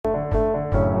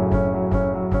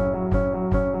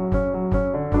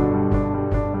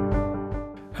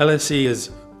LSE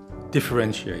is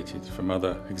differentiated from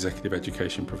other executive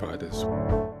education providers.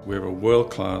 We're a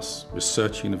world-class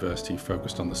research university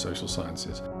focused on the social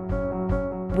sciences.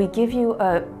 We give you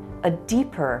a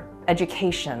deeper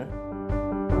education.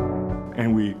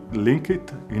 And we link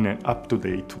it in an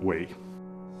up-to-date way.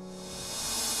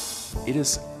 It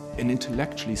is an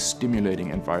intellectually stimulating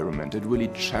environment. It really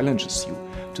challenges you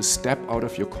to step out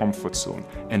of your comfort zone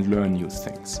and learn new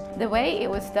things. The way it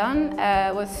was done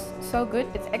was so good.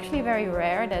 It's actually very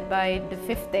rare that by the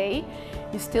 5th day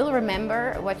you still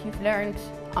remember what you've learned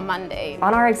on Monday.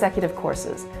 On our executive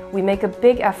courses, we make a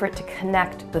big effort to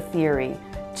connect the theory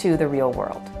to the real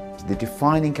world. The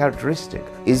defining characteristic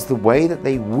is the way that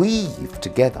they weave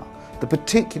together the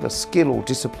particular skill or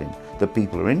discipline that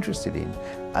people are interested in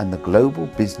and the global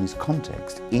business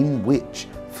context in which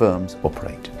firms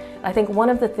operate. I think one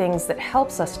of the things that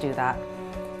helps us do that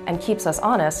and keeps us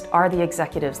honest are the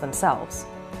executives themselves.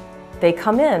 They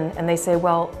come in and they say,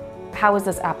 well, how is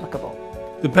this applicable?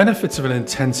 The benefits of an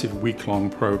intensive week-long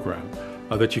program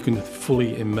are that you can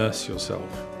fully immerse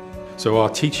yourself. So our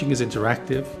teaching is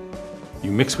interactive.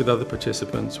 You mix with other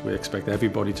participants. We expect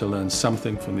everybody to learn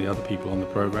something from the other people on the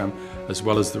program, as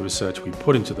well as the research we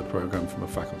put into the program from a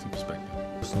faculty perspective.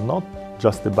 It's not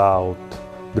just about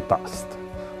the past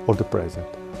or the present,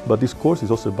 but this course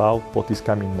is also about what is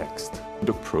coming next.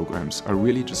 The programs are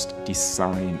really just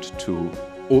designed to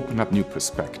open up new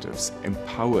perspectives,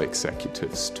 empower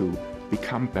executives to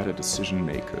become better decision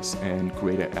makers and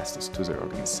greater assets to their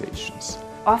organizations.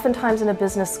 Oftentimes in a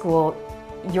business school,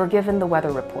 you're given the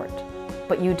weather report,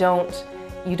 but you don't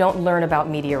learn about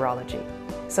meteorology.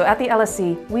 So at the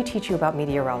LSE, we teach you about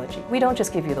meteorology. We don't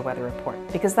just give you the weather report,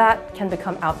 because that can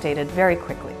become outdated very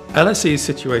quickly. LSE is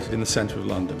situated in the centre of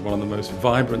London, one of the most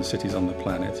vibrant cities on the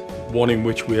planet, one in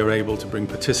which we are able to bring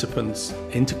participants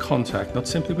into contact, not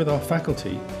simply with our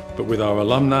faculty, but with our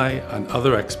alumni and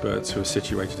other experts who are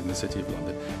situated in the City of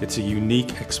London. It's a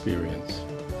unique experience.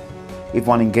 If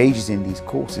one engages in these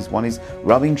courses, one is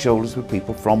rubbing shoulders with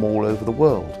people from all over the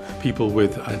world. People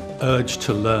with an urge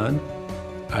to learn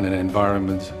and an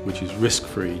environment which is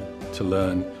risk-free to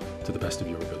learn to the best of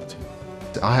your ability.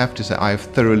 I have to say I have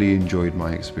thoroughly enjoyed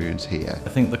my experience here. I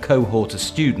think the cohort of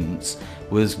students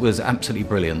was absolutely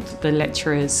brilliant. The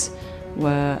lecturers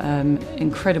were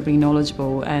incredibly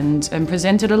knowledgeable and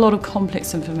presented a lot of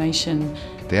complex information.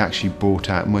 They actually brought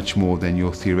out much more than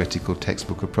your theoretical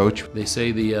textbook approach. They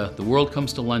say the world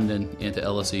comes to London and to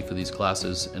LSE for these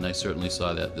classes, and I certainly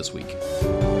saw that this week.